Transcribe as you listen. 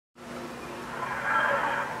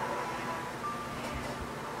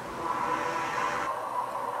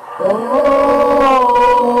Oh!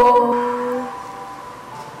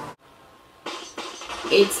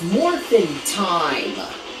 It's morphin' time!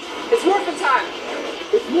 It's morphin' time!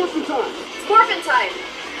 It's morphin' time! It's morphin' time!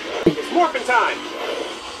 It's morphin' time!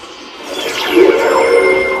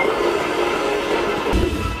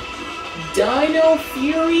 Dino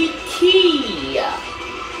Fury Key!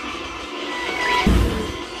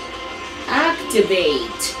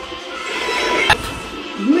 Activate!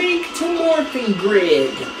 Link to Morphing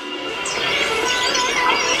Grid!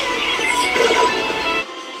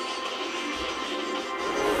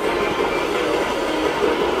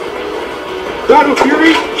 Dino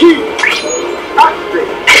Fury Key!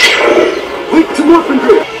 Activate! Link to Morphin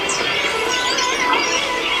Grid!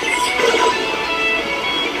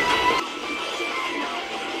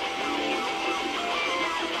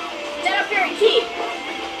 Dino Fury Key!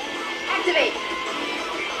 Activate!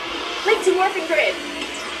 Link to Morphin Grid!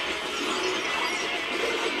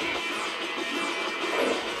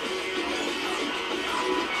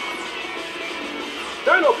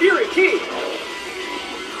 Dino Fury Key!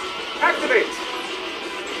 Activate!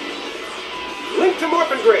 Link to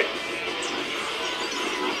Morphin Grid!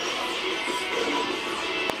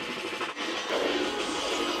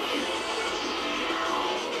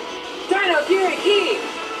 Dino Fury Key!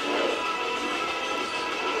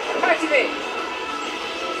 Activate!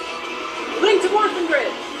 Link to Morphin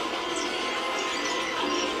Grid!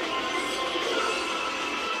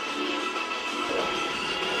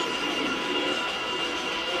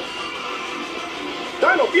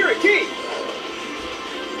 Dino Fury Key!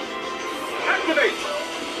 Activate!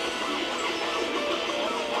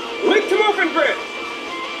 Link to Morphin Grid!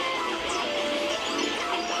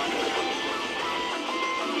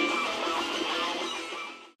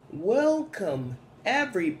 Welcome,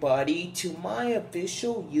 everybody, to my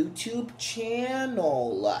official YouTube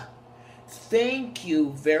channel. Thank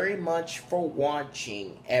you very much for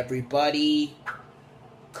watching, everybody.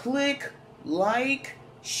 Click like,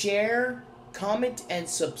 share, comment, and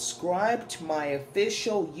subscribe to my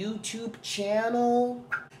official YouTube channel.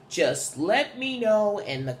 Just let me know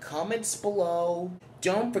in the comments below.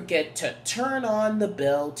 Don't forget to turn on the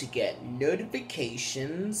bell to get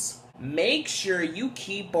notifications. Make sure you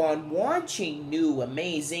keep on watching new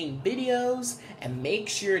amazing videos, and make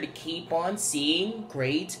sure to keep on seeing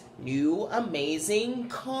great new amazing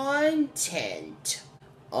content.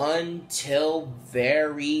 Until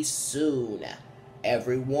very soon,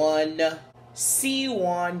 everyone. See you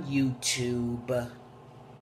on YouTube.